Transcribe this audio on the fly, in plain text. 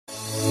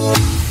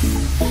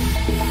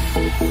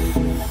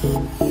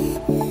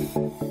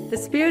The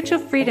Spiritual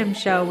Freedom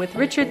Show with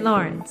Richard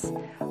Lawrence,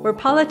 where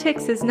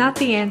politics is not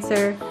the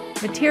answer,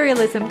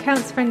 materialism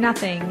counts for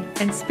nothing,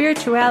 and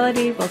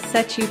spirituality will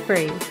set you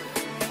free.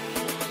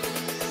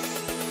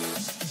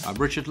 I'm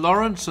Richard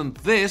Lawrence, and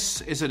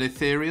this is an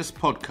Aetherius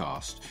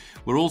podcast.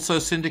 We're also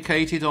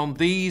syndicated on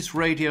these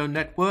radio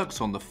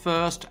networks on the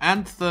first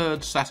and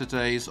third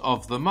Saturdays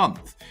of the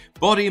month: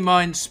 Body,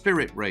 Mind,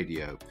 Spirit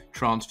Radio,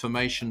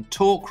 Transformation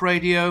Talk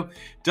Radio,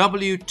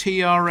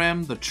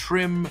 WTRM, the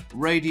Trim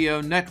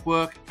Radio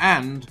Network,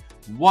 and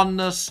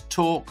Oneness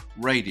Talk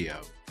Radio.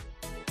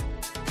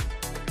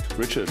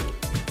 Richard.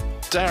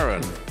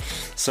 Darren.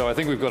 So I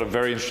think we've got a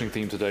very interesting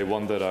theme today,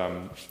 one that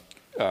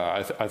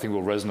I think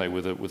will resonate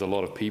with a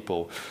lot of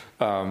people,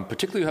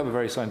 particularly who have a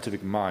very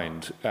scientific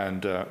mind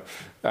and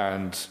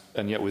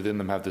yet within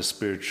them have this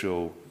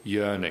spiritual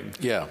yearning.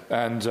 Yeah.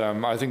 And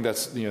I think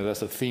that's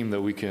a theme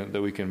that we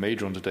can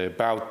major on today,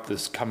 about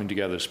this coming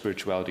together of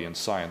spirituality and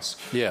science.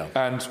 Yeah.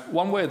 And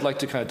one way I'd like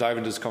to kind of dive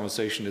into this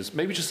conversation is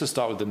maybe just to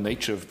start with the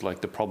nature of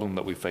like the problem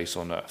that we face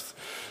on Earth.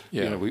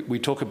 Yeah. We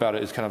talk about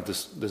it as kind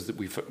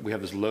of we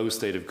have this low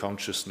state of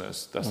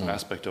consciousness. That's an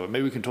aspect of it.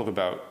 Maybe we can talk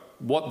about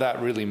what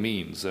that really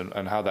means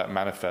and how that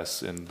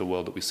manifests in the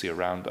world that we see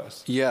around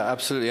us. Yeah,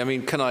 absolutely. I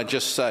mean, can I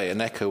just say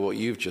and echo what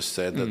you've just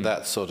said,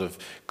 that sort of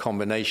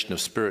combination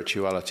of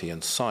spirituality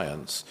and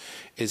science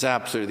is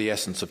absolutely the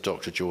essence of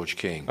Dr. George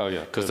King. Oh,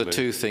 yeah, because the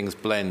two things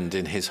blend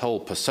in his whole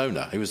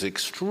persona. He was an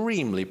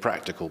extremely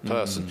practical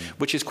person,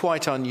 which is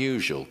quite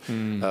unusual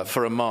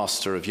for a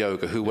master of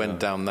yoga who went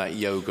down that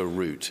yoga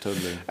route.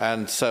 Totally.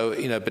 And so,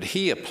 but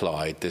he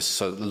applied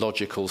this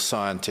logical,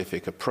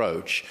 scientific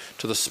approach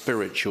to the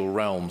spiritual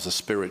realms, the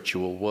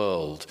spiritual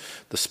world,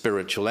 the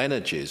spiritual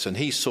energies. And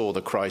he saw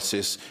the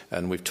crisis,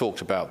 and we've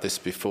talked about this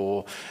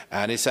before,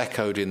 and it's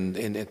echoed in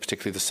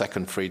particularly the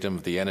second freedom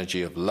of the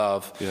energy of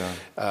love. Yeah.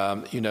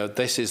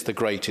 This is the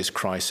greatest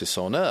crisis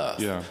on Earth,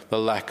 the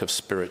lack of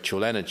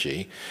spiritual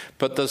energy.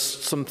 But there's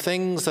some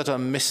things that are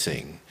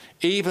missing,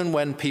 even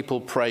when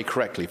people pray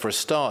correctly. For a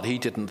start, he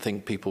didn't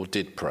think people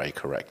did pray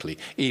correctly,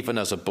 even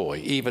as a boy,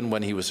 even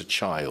when he was a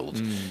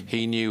child.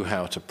 He knew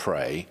how to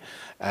pray,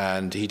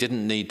 and he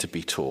didn't need to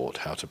be taught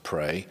how to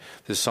pray.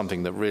 This is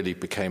something that really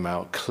became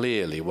out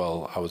clearly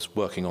while I was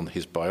working on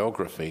his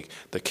biography,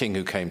 The King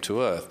Who Came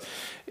to Earth.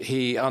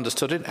 He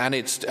understood it, and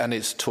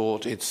it's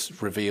taught,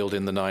 it's revealed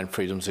in the Nine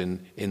Freedoms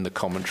in the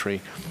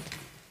commentary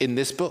in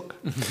this book.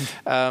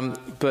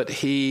 But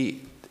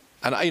he...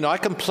 And, I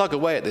can plug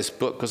away at this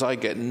book because I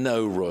get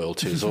no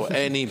royalties or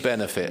any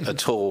benefit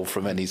at all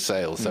from any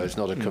sales. So it's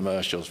not a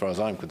commercial as far as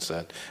I'm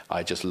concerned.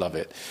 I just love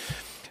it,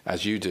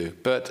 as you do.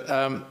 But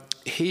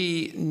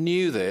he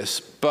knew this,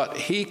 but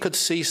he could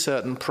see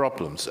certain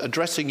problems.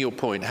 Addressing your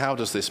point, how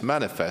does this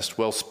manifest?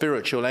 Well,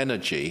 spiritual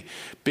energy,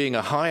 being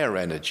a higher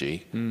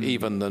energy,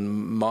 even than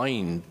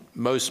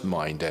most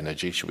mind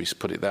energy, should we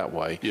put it that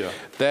way,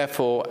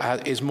 therefore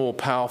is more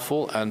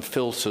powerful and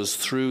filters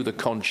through the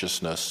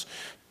consciousness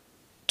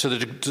to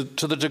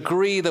the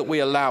degree that we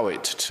allow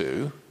it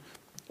to,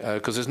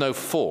 because there's no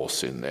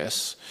force in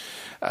this,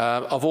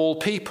 of all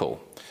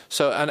people.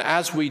 So, and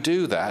as we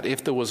do that,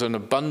 if there was an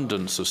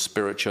abundance of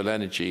spiritual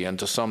energy and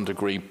to some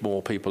degree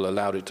more people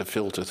allowed it to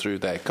filter through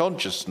their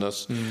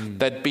consciousness,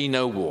 there'd be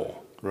no war.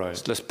 Right.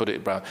 So let's put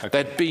it around. Okay.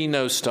 There'd be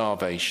no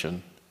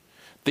starvation.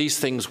 These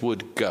things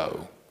would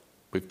go.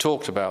 We've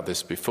talked about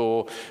this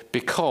before,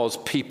 because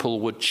people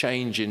would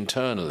change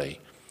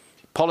internally.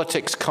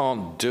 Politics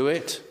can't do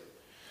it.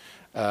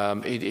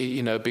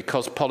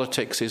 Because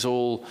politics is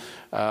all,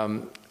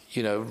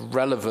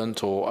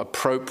 relevant or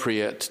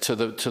appropriate to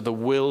the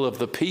will of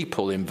the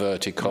people,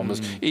 inverted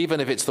commas, even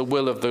if it's the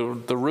will of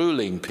the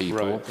ruling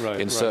people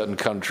in certain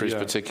countries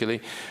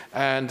particularly.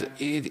 And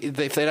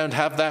if they don't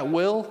have that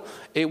will,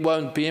 it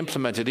won't be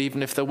implemented,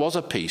 even if there was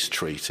a peace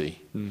treaty.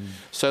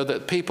 So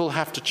that people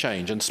have to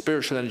change, and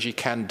spiritual energy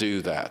can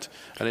do that.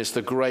 And it's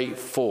the great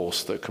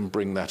force that can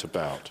bring that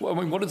about. Well, I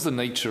mean, what is the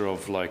nature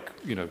of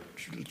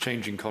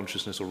changing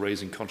consciousness or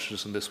raising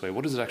consciousness in this way?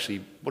 What is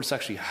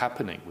actually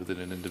happening within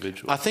an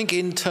individual? I think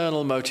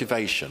internal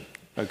motivation.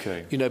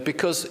 Okay.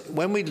 Because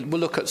when we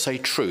look at, say,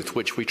 truth,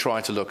 which we try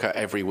to look at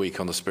every week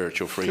on the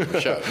Spiritual Freedom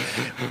Show.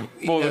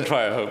 More than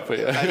try, I hope.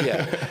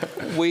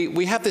 But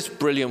we have this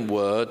brilliant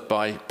word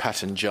by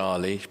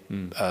Patanjali,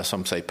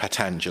 some say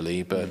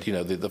Patanjali, but,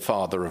 the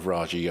father of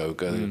Raja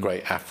Yoga, the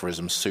great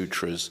aphorisms,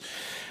 sutras,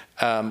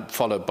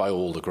 followed by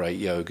all the great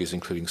yogis,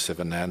 including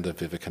Sivananda,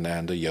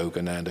 Vivekananda,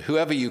 Yogananda,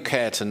 whoever you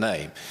care to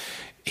name.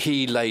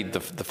 He laid the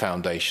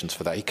foundations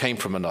for that. He came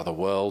from another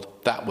world.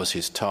 That was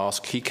his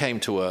task. He came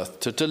to Earth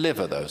to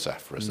deliver those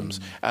aphorisms.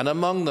 And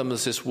among them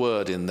is this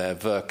word in there,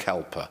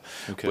 virkalpa,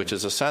 which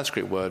is a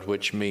Sanskrit word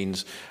which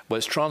means, well,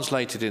 it's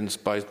translated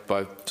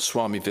by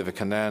Swami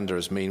Vivekananda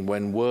as mean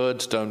when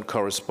words don't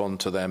correspond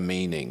to their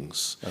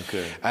meanings.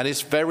 Okay. And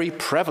it's very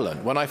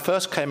prevalent. When I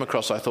first came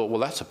across, I thought, well,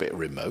 that's a bit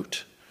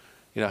remote.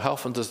 How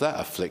often does that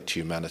afflict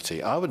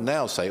humanity? I would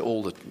now say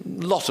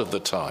lot of the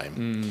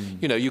time.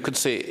 You can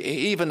see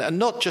even, and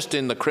not just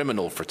in the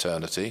criminal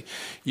fraternity,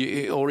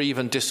 or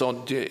even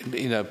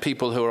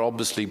people who are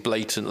obviously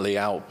blatantly,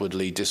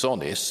 outwardly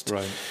dishonest,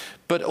 right.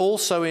 But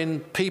also in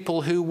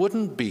people who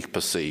wouldn't be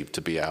perceived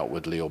to be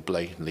outwardly or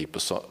blatantly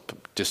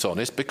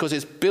dishonest, because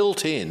it's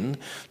built in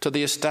to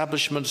the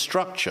establishment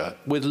structure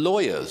with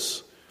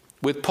lawyers,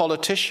 with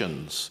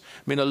politicians.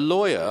 I mean, a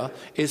lawyer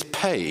is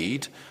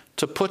paid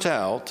to put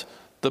out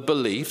the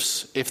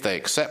beliefs, if they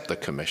accept the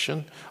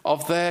commission,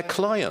 of their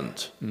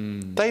client.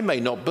 They may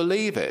not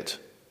believe it.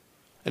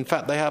 In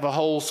fact, they have a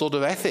whole sort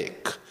of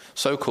ethic,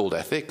 so-called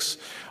ethics,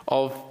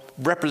 of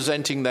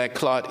representing their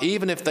client,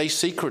 even if they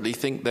secretly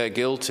think they're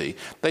guilty.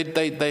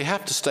 They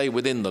have to stay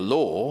within the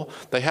law.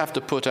 They have to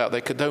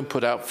don't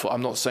put out,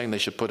 I'm not saying they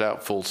should put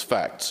out false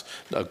facts.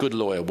 A good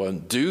lawyer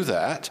won't do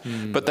that,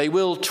 but they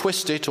will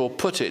twist it or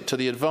put it to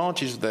the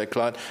advantage of their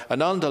client,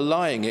 and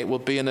underlying it will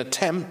be an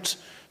attempt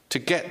to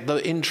get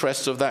the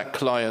interests of that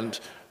client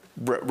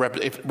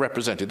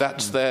represented.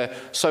 That's their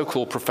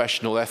so-called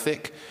professional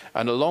ethic,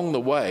 and along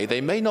the way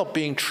they may not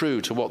be true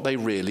to what they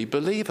really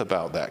believe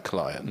about that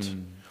client.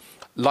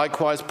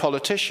 Likewise,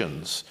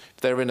 politicians,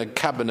 if they're in a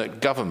cabinet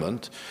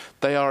government,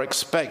 they are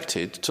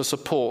expected to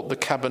support the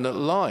cabinet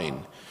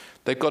line.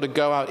 They've got to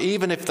go out,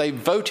 even if they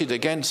voted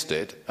against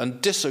it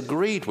and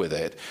disagreed with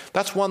it.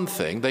 That's one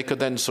thing. They could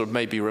then sort of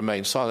maybe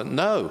remain silent.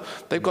 No,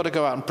 they've got to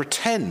go out and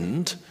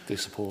pretend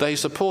they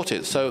support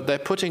it. So they're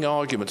putting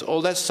arguments. Or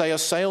let's say a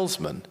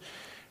salesman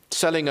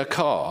selling a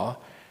car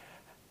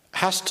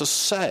has to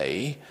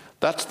say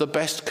that's the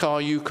best car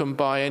you can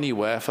buy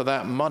anywhere for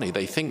that money.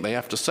 They think they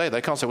have to say.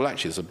 They can't say, well,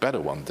 actually, there's a better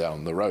one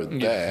down the road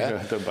there.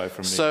 Yeah, don't buy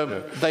from me.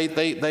 So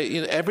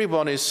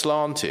everyone is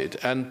slanted,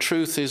 and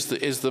truth is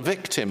the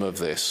victim of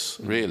this,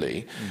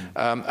 really.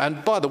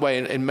 And by the way,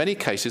 in many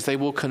cases, they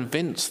will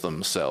convince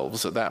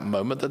themselves at that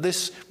moment that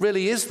this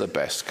really is the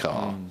best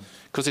car.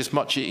 Because it's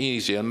much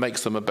easier and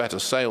makes them a better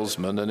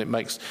salesman, and it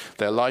makes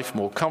their life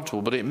more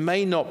comfortable. But it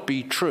may not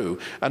be true,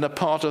 and a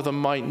part of them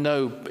might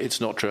know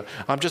it's not true.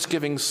 I'm just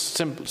giving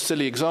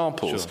silly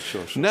examples.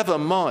 Sure. Never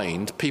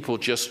mind people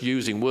just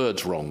using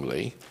words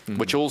wrongly,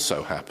 which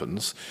also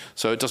happens.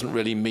 So it doesn't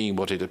really mean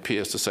what it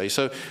appears to say.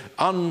 So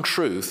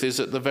untruth is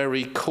at the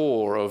very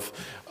core of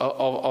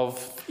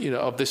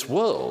this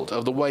world,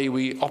 of the way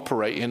we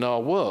operate in our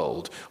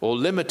world, or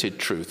limited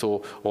truth,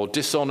 or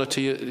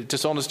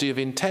dishonesty of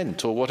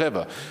intent, or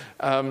whatever.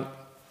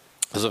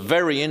 There's a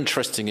very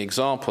interesting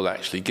example,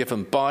 actually,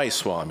 given by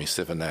Swami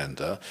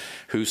Sivananda,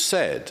 who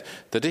said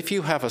that if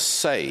you have a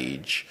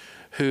sage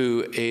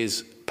who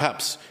is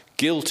perhaps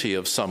guilty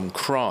of some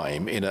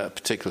crime in a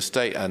particular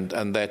state,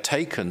 and they're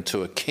taken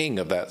to a king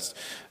of that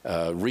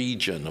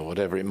region or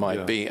whatever it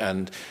might be,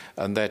 and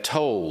they're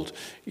told,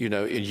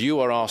 you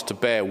are asked to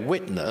bear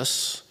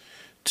witness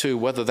to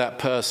whether that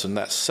person,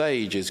 that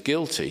sage, is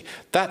guilty.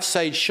 That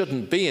sage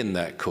shouldn't be in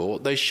that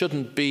court. They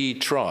shouldn't be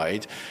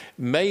tried.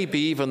 Maybe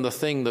even the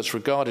thing that's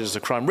regarded as a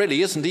crime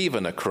really isn't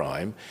even a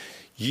crime.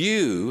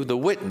 You, the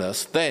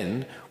witness,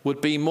 then would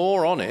be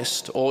more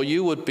honest, or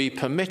you would be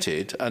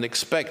permitted and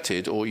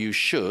expected, or you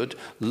should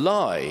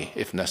lie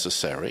if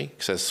necessary,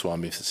 says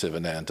Swami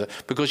Sivananda,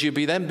 because you'd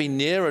then be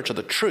nearer to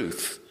the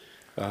truth,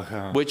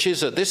 which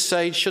is that this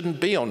sage shouldn't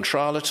be on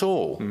trial at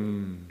all.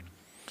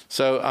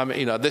 So,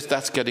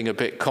 that's getting a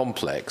bit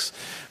complex.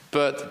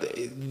 But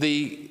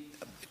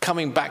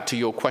coming back to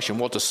your question,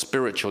 what does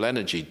spiritual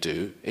energy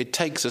do? It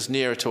takes us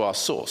nearer to our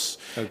source.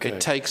 It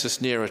takes us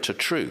nearer to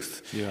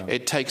truth.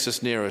 It takes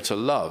us nearer to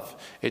love.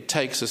 It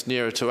takes us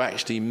nearer to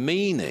actually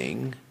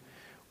meaning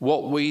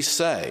what we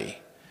say,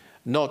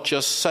 not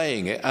just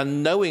saying it,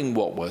 and knowing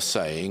what we're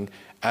saying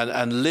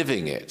and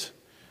living it,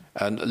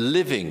 and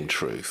living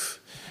truth.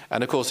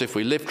 And of course, if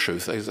we live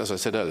truth, as I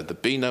said earlier,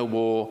 there'd be no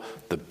war,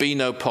 there'd be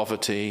no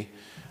poverty.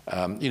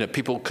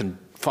 People can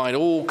find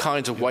all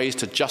kinds of ways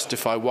to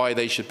justify why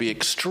they should be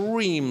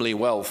extremely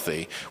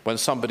wealthy when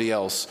somebody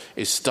else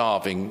is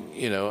starving,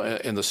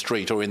 in the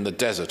street or in the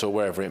desert or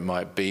wherever it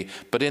might be.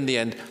 But in the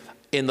end,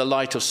 in the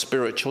light of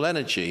spiritual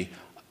energy,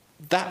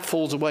 that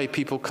falls away.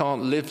 People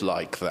can't live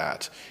like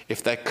that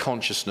if their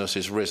consciousness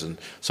is risen.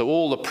 So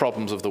all the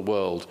problems of the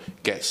world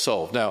get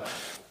solved. Now,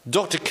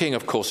 Dr. King,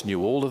 of course,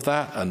 knew all of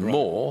that and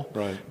more,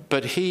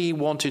 but he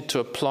wanted to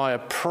apply a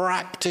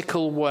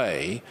practical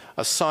way,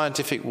 a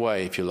scientific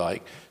way, if you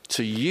like,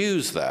 to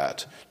use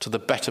that to the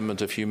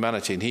betterment of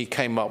humanity. And he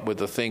came up with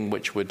the thing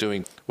which we're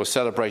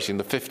celebrating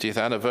the 50th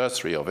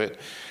anniversary of it,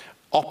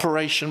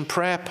 Operation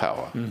Prayer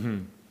Power.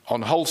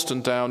 On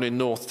Holston Down in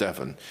North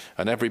Devon,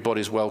 and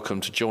everybody's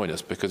welcome to join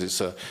us, because it's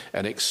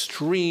an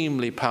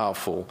extremely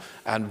powerful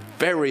and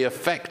very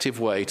effective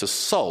way to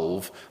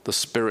solve the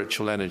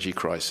spiritual energy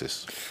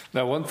crisis.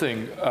 Now, one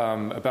thing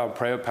about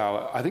prayer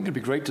power, I think it'd be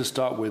great to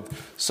start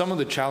with some of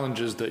the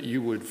challenges that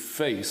you would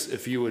face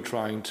if you were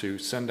trying to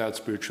send out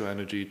spiritual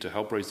energy to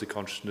help raise the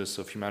consciousness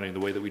of humanity in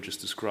the way that we just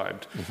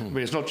described. I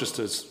mean, it's not just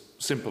as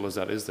simple as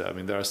that, is there? I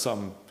mean, there are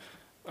some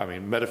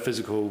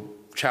metaphysical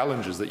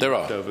challenges that you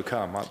have to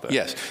overcome, aren't there?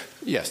 Yes.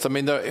 Yes, I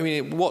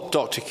mean, what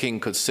Dr. King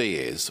could see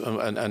is,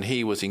 and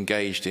he was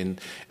engaged in,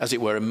 as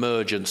it were,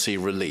 emergency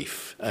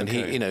relief, and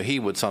he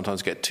would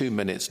sometimes get 2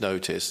 minutes'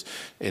 notice,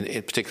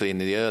 particularly in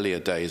the earlier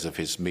days of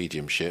his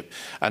mediumship,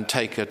 and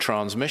take a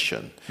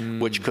transmission,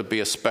 which could be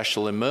a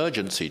special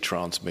emergency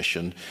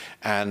transmission,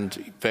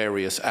 and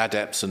various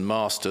adepts and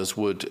masters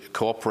would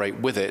cooperate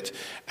with it,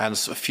 and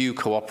a few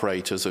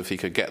cooperators, if he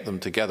could get them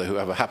together,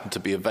 whoever happened to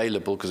be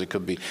available, because it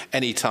could be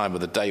any time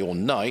of the day or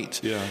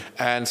night,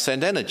 and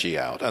send energy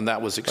out, and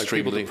that was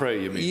extremely... Like people to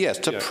pray, you mean? Yes,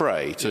 to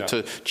pray,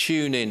 to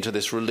tune into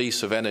this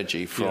release of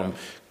energy from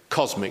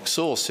cosmic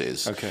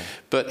sources. Okay.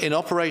 But in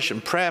Operation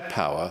Prayer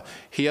Power,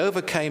 he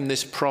overcame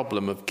this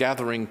problem of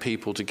gathering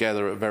people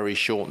together at very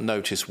short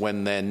notice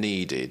when they're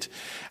needed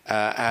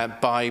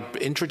by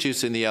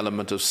introducing the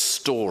element of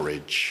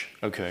storage.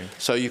 Okay.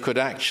 So you could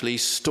actually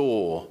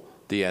store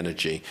the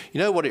energy. You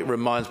know what it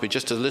reminds me,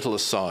 just a little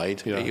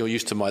aside, you're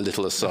used to my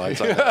little asides,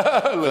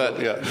 but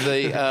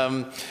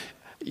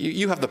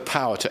you have the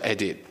power to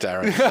edit,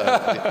 Darren.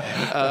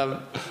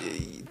 So,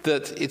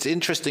 that it's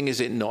interesting,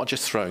 is it not?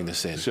 Just throwing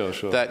this in. Sure.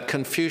 That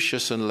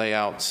Confucius and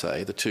Lao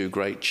Tse, the two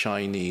great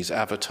Chinese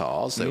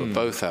avatars, they were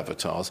both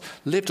avatars,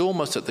 lived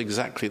almost at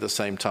exactly the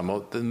same time.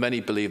 Well,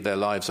 many believe their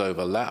lives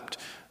overlapped.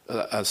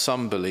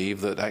 Some believe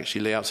that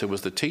actually Lao Tse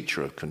was the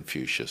teacher of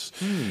Confucius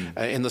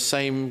in the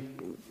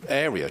same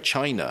area,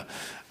 China.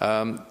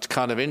 It's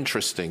kind of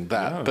interesting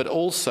that. But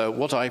also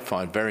what I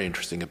find very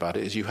interesting about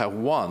it is you have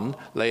one,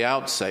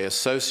 Lao Tse,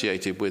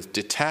 associated with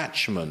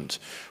detachment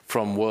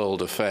from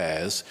world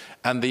affairs,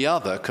 and the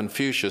other,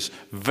 Confucius,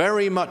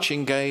 very much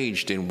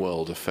engaged in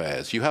world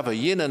affairs. You have a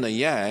yin and a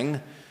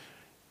yang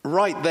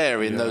right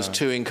there in those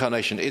two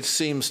incarnations, it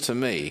seems to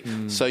me.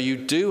 So you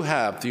do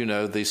have,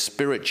 the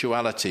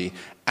spirituality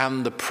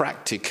and the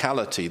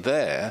practicality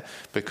there,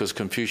 because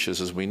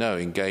Confucius, as we know,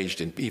 engaged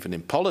even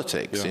in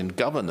politics, in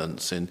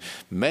governance, in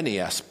many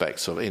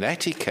aspects in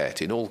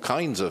etiquette, in all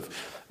kinds of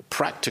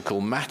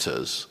practical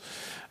matters.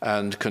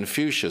 And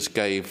Confucius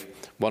gave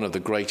one of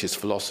the greatest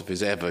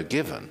philosophies ever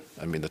given.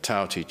 I mean, the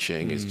Tao Te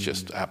Ching is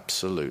just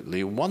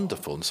absolutely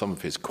wonderful, and some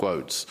of his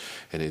quotes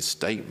in his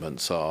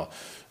statements are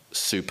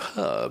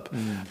superb,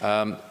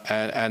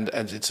 and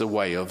it's a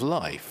way of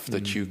life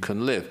that you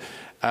can live.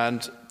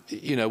 And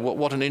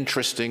what an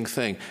interesting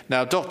thing.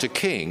 Now, Dr.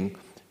 King,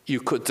 you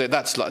could say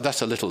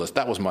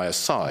that was my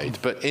aside,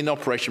 but in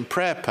Operation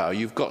Prayer Power,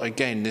 you've got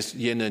again this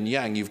yin and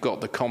yang. You've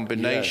got the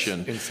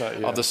combination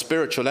of the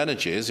spiritual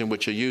energies in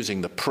which are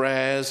using the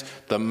prayers,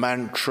 the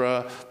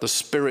mantra, the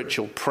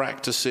spiritual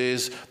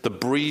practices, the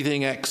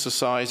breathing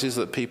exercises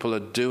that people are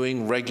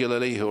doing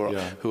regularly who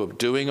are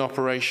doing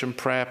Operation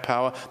Prayer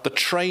Power, the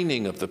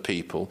training of the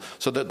people,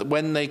 so that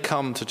when they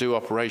come to do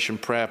Operation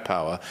Prayer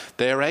Power,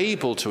 they're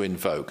able to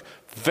invoke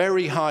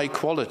very high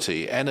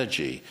quality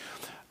energy.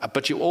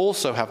 But you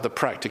also have the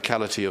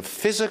practicality of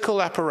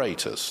physical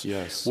apparatus,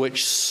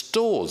 which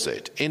stores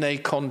it in a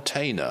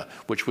container,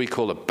 which we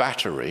call a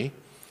battery.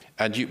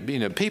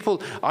 And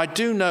people, I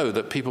do know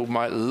that people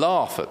might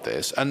laugh at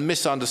this and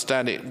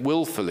misunderstand it,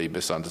 willfully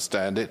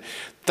misunderstand it.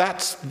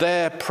 That's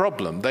their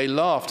problem. They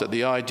laughed at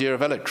the idea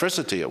of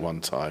electricity at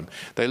one time.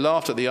 They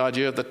laughed at the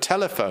idea of the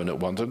telephone at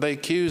one time. They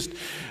accused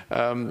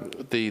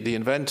the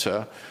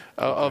inventor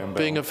of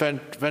being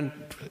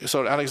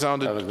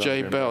Alexander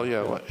J. Bell.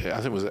 I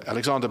think it was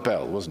Alexander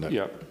Bell, wasn't it?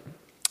 Yeah.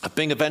 Of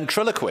being a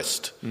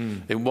ventriloquist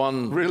in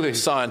one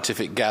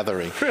scientific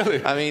gathering.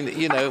 Really? I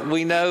mean,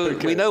 we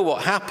know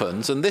what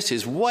happens, and this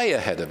is way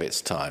ahead of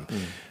its time.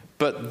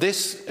 But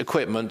this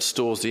equipment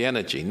stores the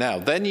energy. Now,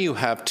 then you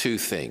have two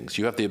things.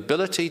 You have the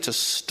ability to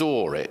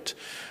store it,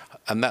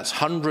 and that's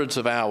hundreds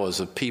of hours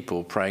of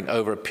people praying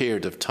over a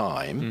period of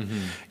time.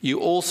 You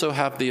also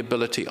have the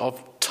ability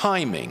of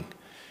timing.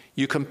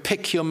 You can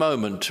pick your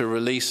moment to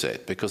release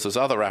it, because there's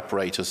other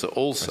apparatus that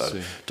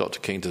also Dr.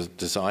 King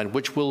designed,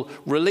 which will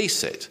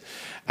release it.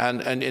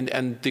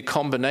 And the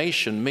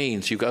combination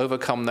means you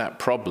overcome that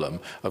problem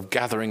of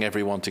gathering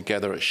everyone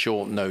together at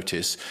short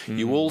notice.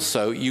 You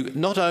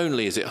not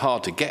only is it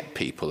hard to get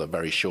people at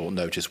very short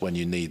notice when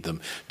you need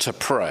them to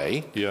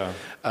pray,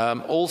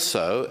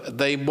 also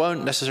they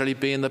won't necessarily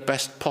be in the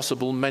best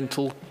possible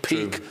mental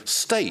peak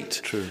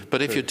state.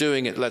 But if you're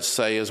doing it, let's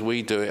say, as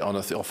we do it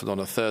often on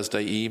a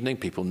Thursday evening,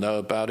 people know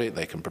about it,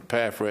 they can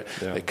prepare for it,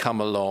 they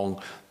come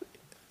along.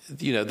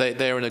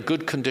 They're in a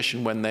good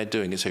condition when they're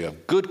doing it. So you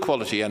have good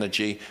quality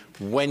energy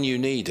when you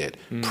need it.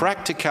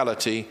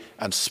 Practicality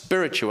and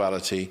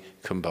spirituality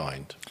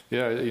combined.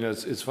 Yeah,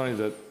 it's funny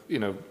that,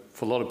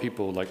 for a lot of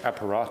people, like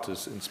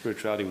apparatus and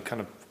spirituality would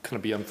kind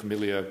of be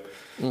unfamiliar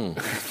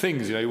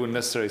things. You wouldn't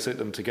necessarily sit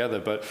them together.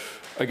 But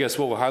I guess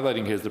what we're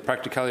highlighting here is the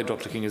practicality of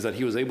Dr. King is that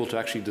he was able to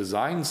actually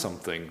design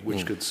something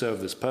which could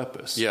serve this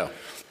purpose. Yeah.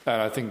 And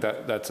I think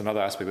that's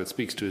another aspect that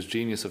speaks to his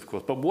genius, of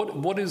course. But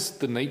what is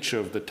the nature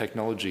of the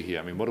technology here?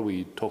 I mean, what are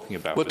we talking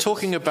about? We're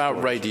talking about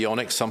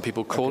radionics, some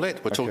people call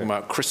it. We're talking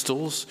about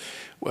crystals.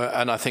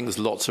 And I think there's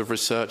lots of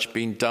research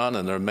being done,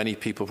 and there are many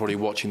people probably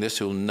watching this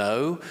who'll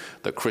know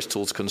that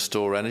crystals can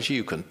store energy.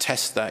 You can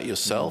test that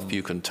yourself.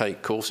 You can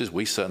take courses.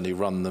 We certainly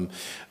run them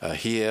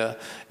here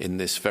in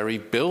this very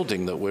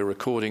building that we're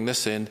recording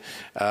this in.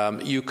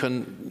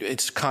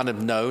 It's kind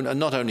of known, and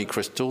not only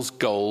crystals,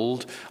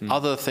 gold,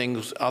 other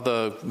things,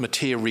 other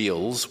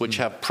materials which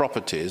have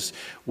properties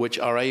which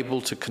are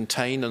able to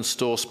contain and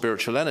store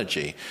spiritual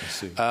energy.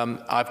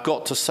 I've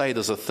got to say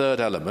there's a third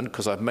element,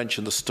 because I've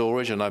mentioned the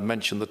storage and I've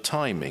mentioned the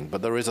timing,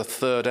 but there is a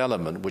third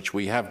element which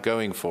we have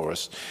going for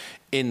us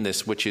in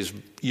this, which is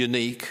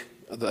unique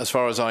as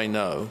far as I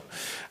know,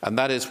 and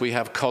that is we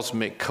have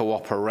cosmic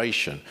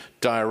cooperation,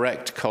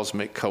 direct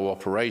cosmic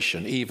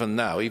cooperation, even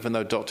now, even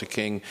though Dr.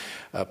 King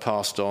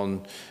passed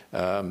on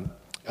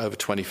over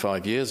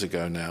 25 years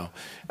ago now,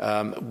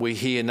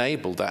 he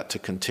enabled that to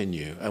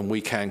continue, and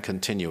we can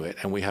continue it,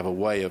 and we have a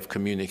way of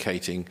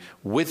communicating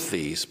with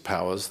these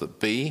powers that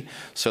be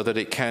so that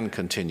it can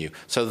continue.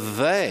 So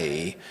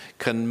they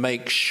can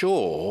make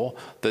sure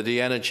that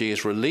the energy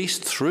is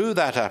released through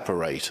that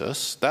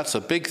apparatus. That's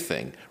a big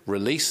thing,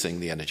 releasing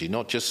the energy,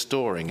 not just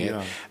storing it.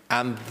 Yeah.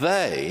 And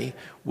they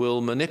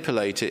will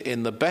manipulate it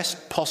in the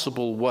best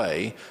possible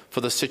way for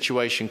the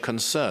situation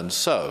concerned.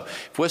 So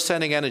if we're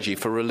sending energy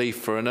for relief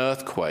for an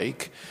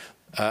earthquake,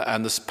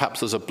 and perhaps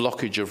there's a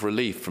blockage of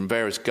relief from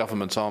various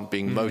governments aren't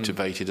being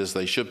motivated as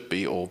they should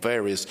be, or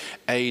various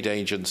aid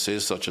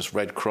agencies such as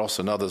Red Cross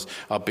and others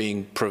are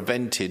being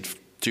prevented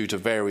due to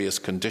various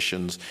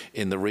conditions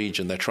in the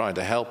region, they're trying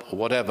to help or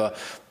whatever,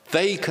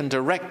 they can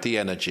direct the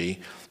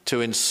energy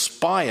to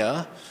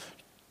inspire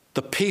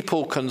the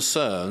people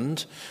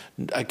concerned,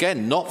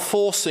 again, not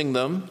forcing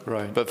them,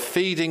 but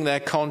feeding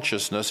their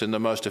consciousness in the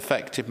most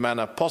effective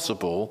manner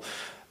possible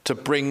to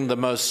bring the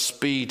most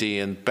speedy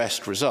and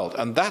best result.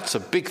 And that's a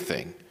big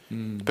thing,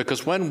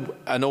 because when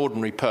an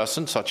ordinary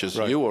person, such as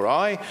you or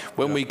I,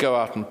 when we go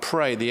out and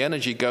pray, the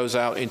energy goes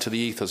out into the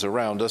ethers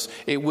around us.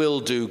 It will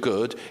do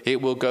good.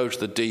 It will go to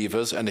the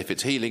devas, and if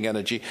it's healing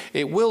energy,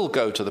 it will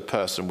go to the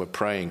person we're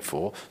praying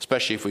for,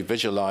 especially if we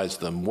visualize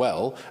them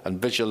well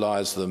and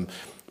visualize them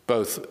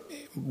both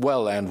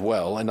well and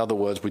well. In other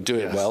words, we do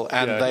it well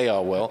and they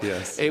are well.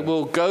 It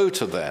will go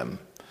to them.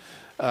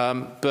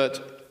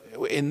 But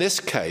in this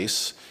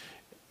case,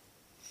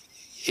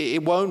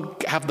 it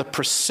won't have the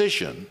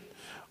precision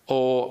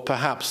or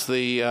perhaps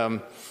the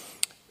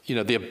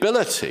the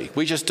ability.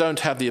 We just don't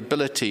have the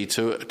ability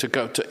to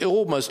go to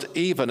almost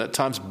even at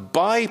times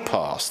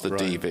bypass the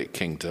Devic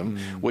kingdom,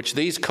 which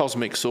these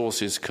cosmic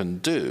sources can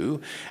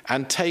do,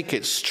 and take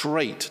it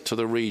straight to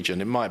the region.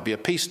 It might be a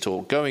peace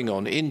talk going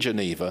on in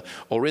Geneva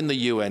or in the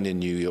UN in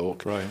New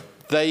York.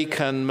 They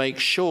can make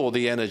sure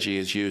the energy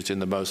is used in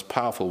the most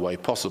powerful way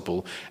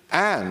possible,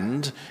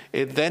 and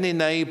it then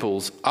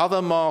enables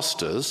other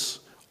masters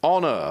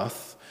on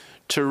Earth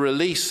to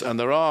release, and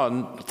there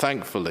are,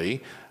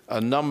 thankfully, a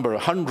number,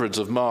 hundreds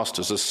of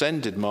masters,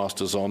 ascended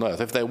masters on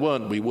Earth. If there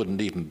weren't, we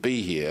wouldn't even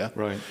be here,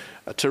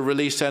 to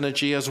release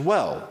energy as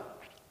well.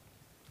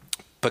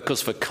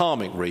 Because for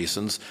karmic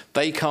reasons,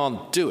 they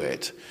can't do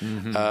it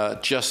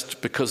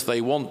just because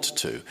they want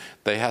to.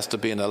 There has to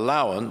be an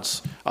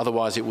allowance,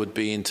 otherwise it would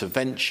be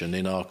intervention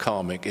in our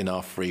karmic, in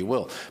our free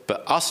will.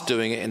 But us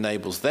doing it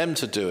enables them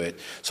to do it.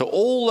 So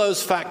all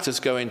those factors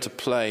go into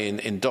play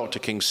in Dr.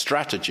 King's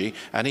strategy,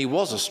 and he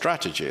was a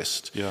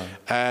strategist.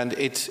 And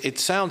it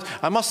sounds,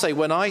 I must say,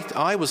 when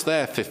I was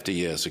there 50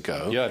 years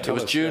ago, it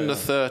was June the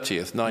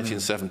 30th,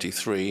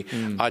 1973,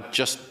 I'd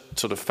just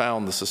sort of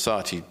found the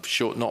society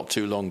not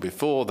too long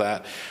before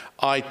that.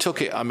 I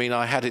took it,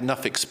 I had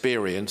enough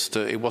experience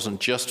it wasn't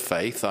just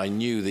faith. I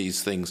knew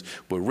these things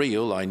were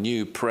real. I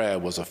knew prayer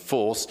was a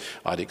force.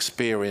 I'd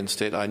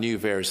experienced it. I knew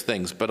various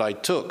things. But I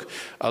took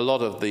a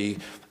lot of the,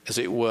 as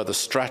it were, the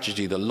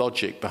strategy, the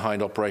logic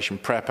behind Operation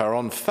Prayer Power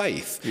on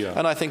faith.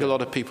 And I think a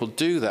lot of people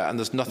do that, and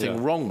there's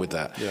nothing wrong with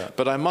that.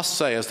 But I must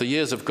say, as the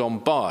years have gone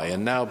by,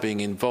 and now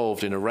being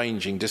involved in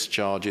arranging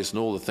discharges and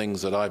all the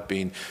things that I've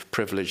been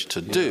privileged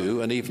to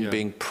do, and even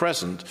being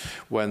present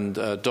when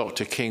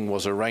Dr. King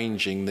was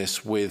arranging this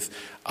with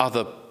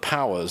other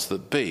powers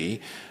that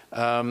be,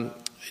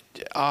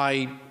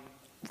 I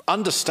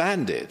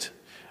understand it,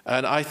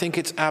 and I think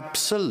it's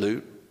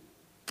absolutely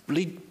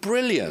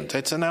brilliant.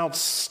 It's an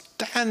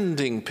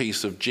outstanding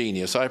piece of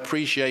genius. I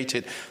appreciate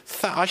it,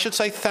 I should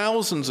say,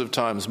 thousands of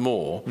times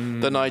more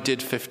than I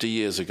did 50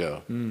 years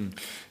ago. And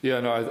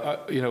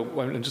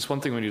just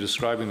one thing when you're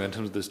describing that in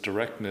terms of this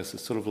directness,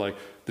 it's sort of like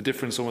the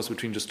difference almost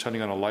between just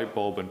turning on a light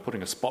bulb and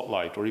putting a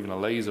spotlight or even a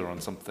laser on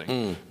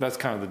something. That's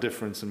kind of the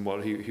difference in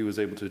what he was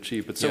able to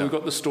achieve. But so we've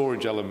got the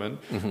storage element,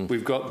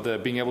 we've got the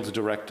being able to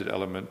direct it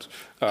element,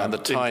 and the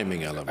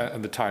timing element,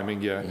 and the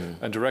timing,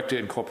 and direct it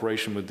in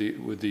cooperation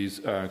with these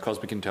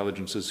cosmic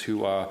intelligences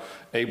who are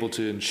able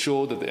to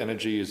ensure that the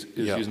energy is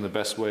used in the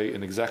best way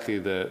in exactly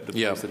the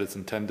place that it's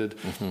intended.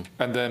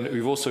 And then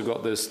we've also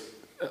got this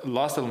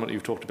last element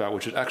you've talked about,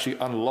 which it actually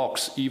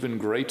unlocks even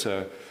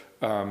greater,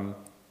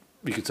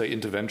 we could say,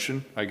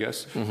 intervention, I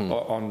guess,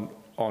 on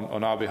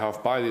on our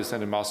behalf by the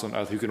ascended master on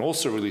Earth, who can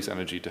also release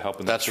energy to help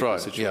in that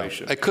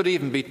situation. Yeah. It could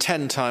even be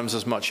 10 times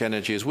as much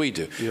energy as we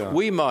do. Yeah.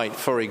 We might,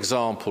 for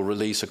example,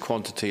 release a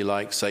quantity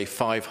like, say,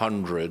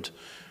 500,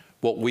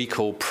 what we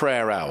call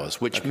prayer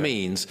hours, which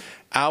means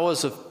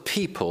hours of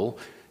people,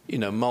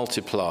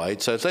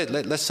 multiplied. So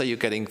let's say you're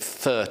getting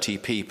 30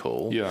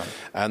 people,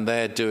 and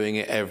they're doing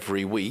it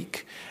every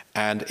week.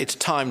 And it's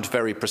timed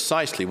very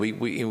precisely.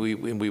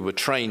 We were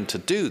trained to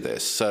do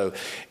this, so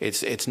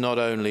it's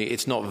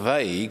not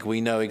vague.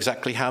 We know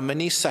exactly how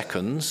many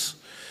seconds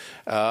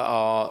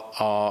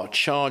are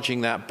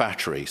charging that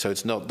battery. So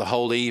it's not the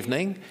whole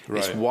evening. Right.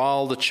 It's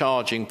while the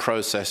charging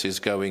process is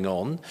going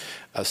on.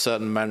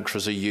 Certain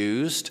mantras are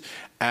used,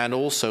 and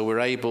also we're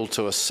able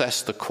to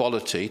assess the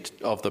quality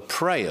of the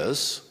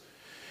prayers.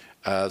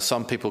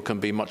 Some people can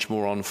be much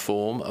more on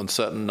form on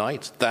certain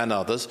nights than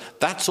others.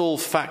 That's all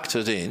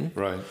factored in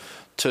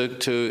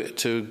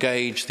to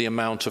gauge the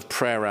amount of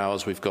prayer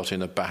hours we've got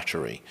in a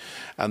battery.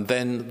 And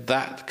then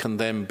that can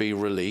then be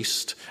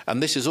released.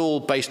 And this is all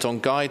based on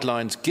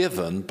guidelines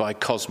given by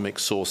cosmic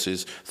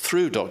sources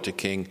through Dr.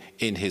 King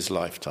in his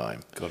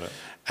lifetime. Got it.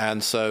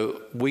 And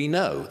so we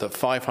know that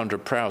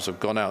 500 prayer hours have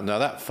gone out. Now,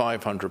 that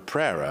 500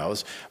 prayer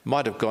hours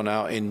might have gone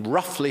out in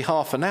roughly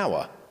half an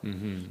hour.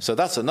 Mm-hmm. So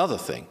that's another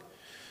thing.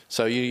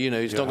 So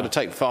it's not going to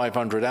take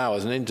 500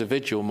 hours. An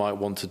individual might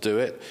want to do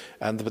it,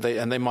 and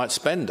they might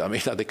spend. I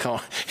mean, they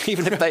can't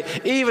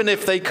even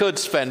if they could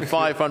spend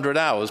 500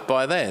 hours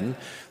by then.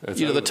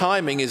 The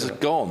timing is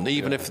gone.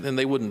 Then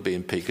they wouldn't be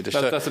in peak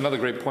edition. That's another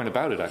great point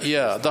about it. Actually,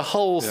 the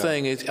whole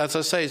thing is, as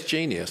I say, it's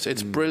genius.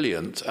 It's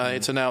brilliant.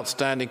 It's an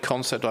outstanding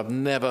concept. I've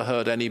never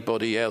heard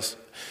anybody else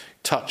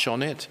touch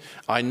on it.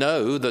 I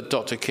know that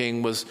Dr.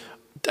 King was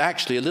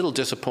actually a little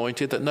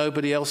disappointed that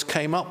nobody else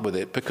came up with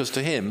it, because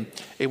to him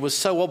it was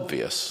so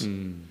obvious.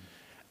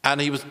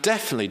 And he was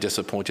definitely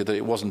disappointed that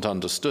it wasn't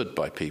understood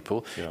by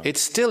people. It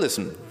still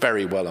isn't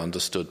very well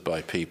understood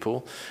by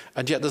people,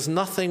 and yet there's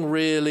nothing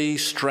really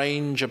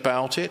strange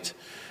about it.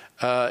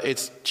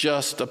 It's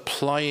just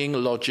applying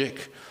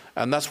logic.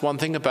 And that's one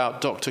thing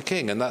about Dr.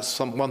 King, and that's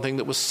one thing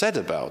that was said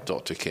about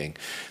Dr. King,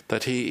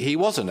 that he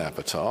was an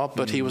avatar,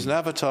 but he was an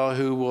avatar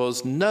who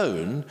was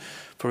known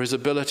for his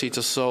ability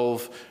to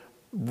solve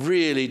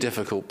really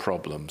difficult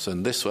problems,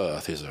 and this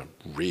Earth is a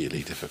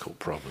really difficult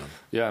problem.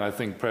 Yeah, and I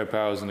think prayer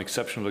power is an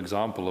exceptional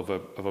example of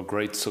a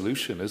great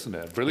solution, isn't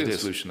it? A brilliant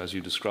solution, as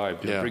you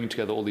described. Bringing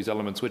together all these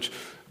elements which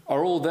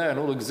are all there and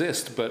all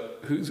exist,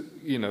 but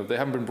they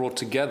haven't been brought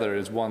together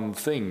as one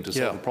thing to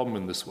solve a problem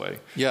in this way.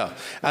 Yeah,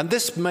 and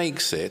this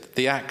makes it,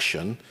 the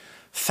action,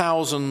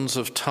 thousands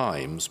of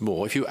times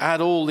more, if you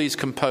add all these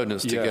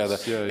components together,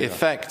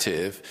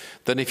 effective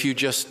than if you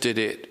just did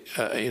it,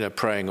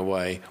 praying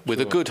away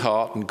with a good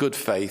heart and good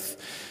faith.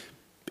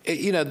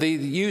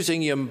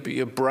 Using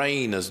your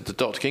brain, as the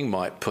Dr. King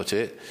might put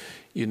it,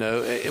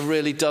 it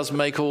really does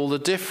make all the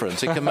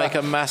difference. It can make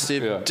a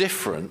massive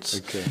difference.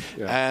 Okay.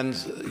 Yeah. And,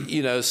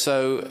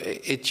 so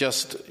it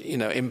just,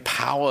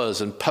 empowers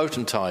and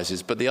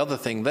potentizes. But the other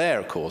thing there,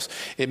 of course,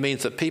 it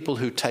means that people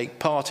who take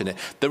part in it,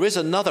 there is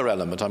another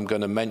element I'm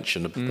going to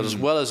mention, but as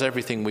well as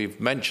everything we've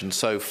mentioned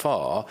so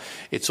far,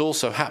 it's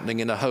also happening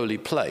in a holy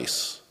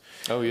place.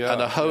 Oh, yeah.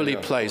 And a holy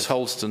place,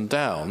 Holston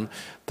Down,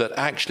 that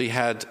actually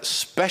had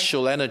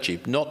special energy,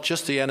 not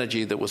just the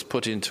energy that was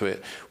put into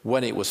it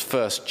when it was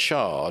first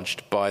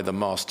charged by the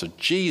Master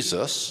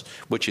Jesus,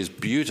 which is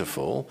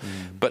beautiful,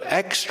 but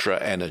extra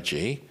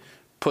energy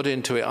put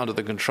into it under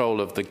the control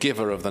of the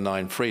giver of the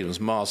 9 freedoms,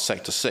 Mars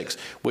Sector 6,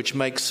 which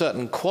makes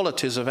certain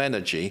qualities of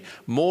energy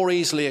more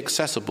easily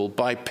accessible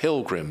by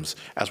pilgrims,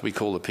 as we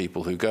call the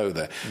people who go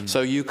there.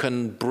 So you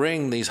can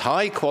bring these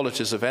high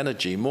qualities of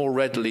energy more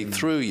readily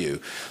through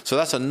you. So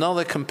that's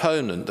another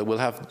component that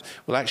we'll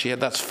actually have,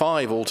 that's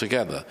 5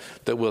 altogether,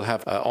 that we'll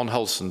have on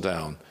Holston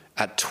Down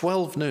at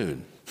 12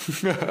 noon.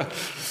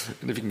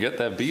 And if you can get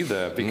there, be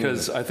there,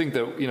 because I think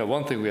that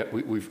one thing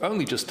we've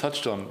only just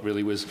touched on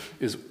really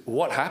is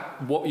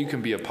what you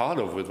can be a part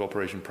of with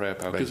Operation Prayer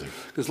Power,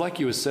 because like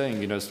you were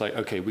saying, it's like,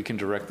 okay, we can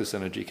direct this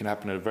energy. It can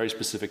happen at a very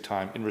specific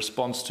time in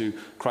response to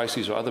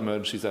crises or other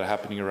emergencies that are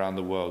happening around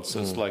the world.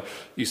 So it's like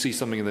you see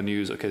something in the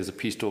news, okay, there's a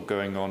peace talk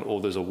going on, or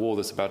there's a war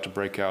that's about to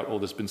break out, or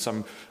there's been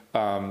some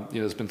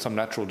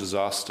natural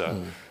disaster.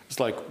 It's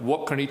like,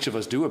 what can each of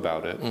us do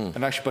about it?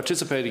 And actually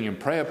participating in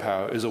prayer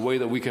power is a way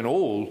that we can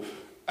all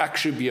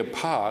actually be a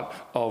part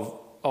of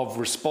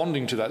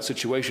responding to that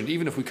situation,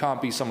 even if we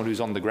can't be someone who's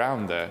on the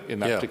ground there in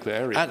that particular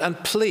area. And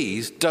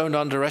please don't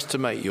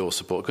underestimate your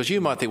support, because you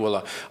might think,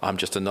 well, I'm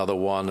just another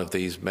one of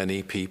these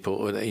many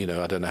people,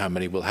 I don't know how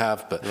many we'll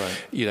have, but,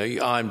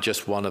 I'm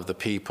just one of the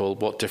people.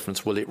 What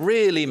difference will it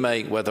really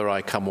make whether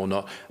I come or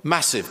not?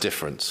 Massive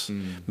difference.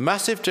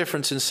 Massive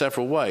difference in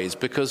several ways,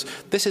 because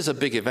this is a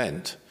big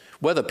event.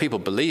 Whether people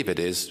believe it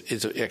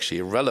is actually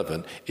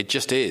irrelevant. It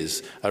just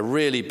is a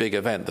really big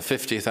event, the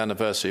 50th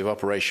anniversary of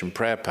Operation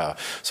Prayer Power.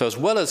 So as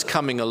well as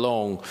coming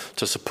along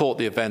to support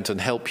the event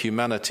and help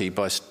humanity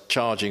by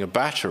charging a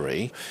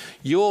battery,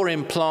 you're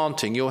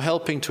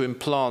helping to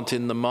implant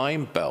in the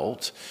mind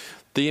belt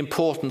the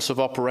importance of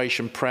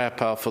Operation Prayer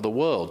Power for the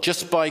world,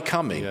 just by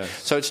coming. Yes.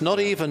 So it's not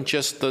even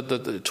just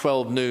the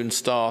 12 noon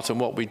start and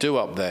what we do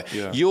up there.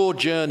 Yeah. Your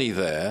journey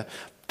there,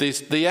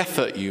 the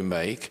effort you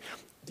make,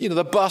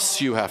 the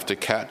bus you have to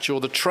catch, or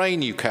the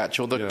train you catch,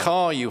 or the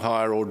car you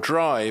hire or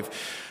drive,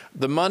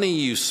 the money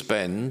you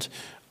spend,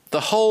 the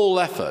whole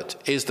effort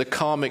is the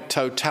karmic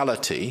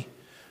totality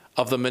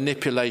of the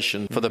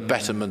manipulation for the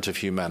betterment of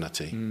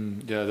humanity.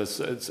 Yeah,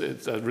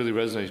 that really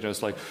resonates.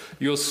 It's like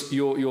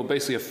you're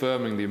basically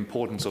affirming the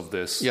importance of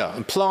this. Yeah,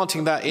 and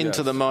planting that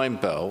into the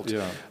mind belt.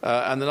 Yeah.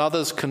 And then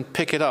others can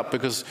pick it up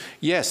because,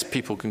 yes,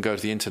 people can go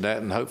to the internet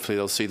and hopefully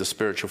they'll see the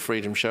Spiritual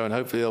Freedom Show and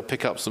hopefully they'll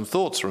pick up some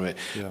thoughts from it.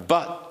 Yeah.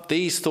 But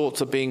these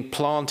thoughts are being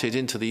planted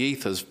into the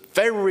ethers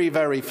very,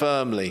 very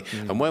firmly.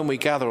 And when we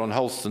gather on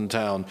Holston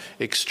Town,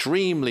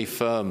 extremely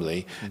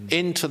firmly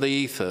into the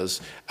ethers,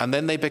 and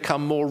then they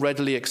become more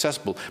readily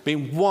accessible. I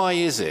mean, why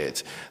is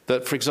it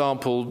that, for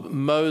example,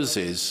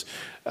 Moses,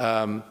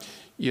 crossing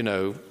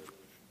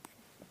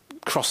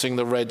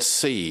the Red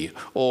Sea,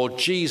 or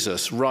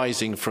Jesus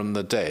rising from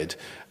the dead?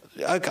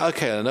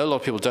 Okay, I know a lot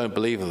of people don't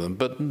believe in them,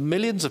 but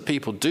millions of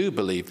people do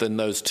believe in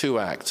those two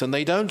acts, and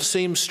they don't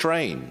seem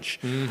strange.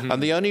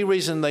 And the only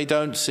reason they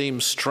don't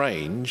seem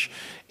strange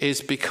is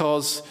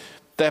because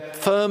they're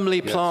firmly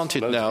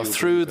planted now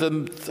through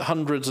the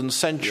hundreds and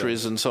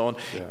centuries and so on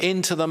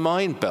into the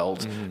mind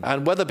belt.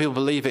 And whether people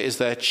believe it is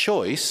their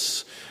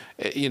choice,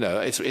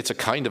 it's a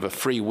kind of a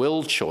free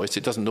will choice.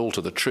 It doesn't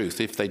alter the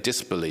truth. If they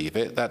disbelieve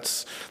it,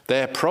 that's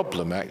their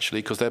problem,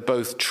 actually, because they're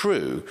both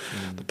true.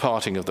 The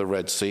parting of the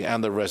Red Sea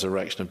and the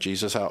resurrection of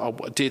Jesus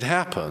did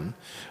happen,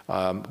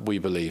 we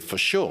believe, for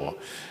sure.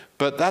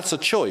 But that's a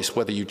choice,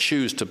 whether you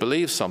choose to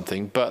believe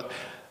something. But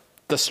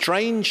the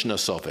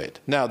strangeness of it.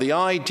 Now, the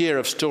idea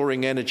of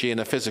storing energy in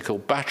a physical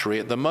battery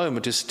at the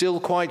moment is still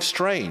quite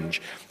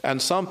strange.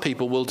 And some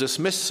people will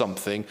dismiss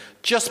something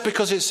just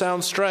because it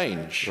sounds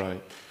strange.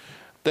 Right.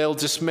 They'll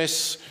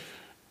dismiss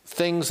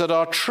things that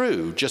are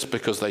true just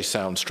because they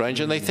sound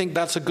strange, and they think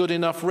that's a good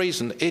enough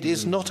reason. It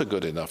is not a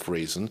good enough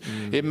reason.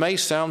 It may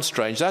sound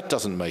strange. That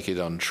doesn't make it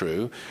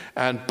untrue.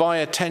 And by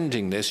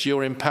attending this,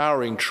 you're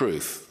empowering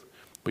truth.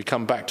 We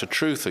come back to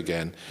truth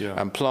again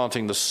and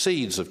planting the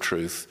seeds of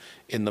truth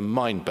in the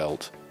mind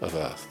belt of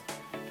Earth.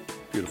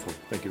 Beautiful.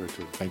 Thank you,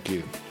 Richard. Thank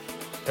you.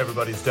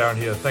 Everybody's down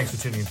here. Thanks for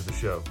tuning into the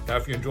show. Now,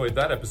 if you enjoyed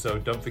that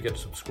episode, don't forget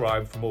to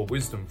subscribe for more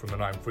wisdom from the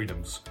 9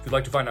 Freedoms. If you'd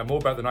like to find out more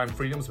about the 9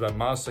 Freedoms, about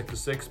Mars Sector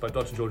 6 by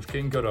Dr. George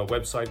King, go to our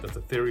website, that's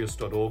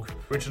aetherius.org.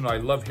 Richard and I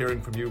love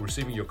hearing from you,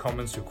 receiving your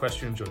comments, your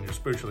questions on your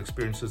spiritual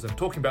experiences, and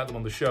talking about them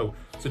on the show.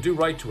 So do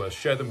write to us,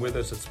 share them with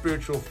us at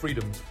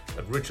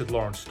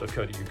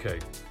spiritualfreedom@richardlawrence.co.uk.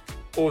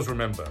 Always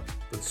remember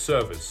that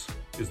service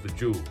is the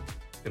jewel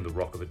in the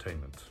rock of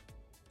attainment.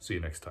 See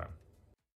you next time.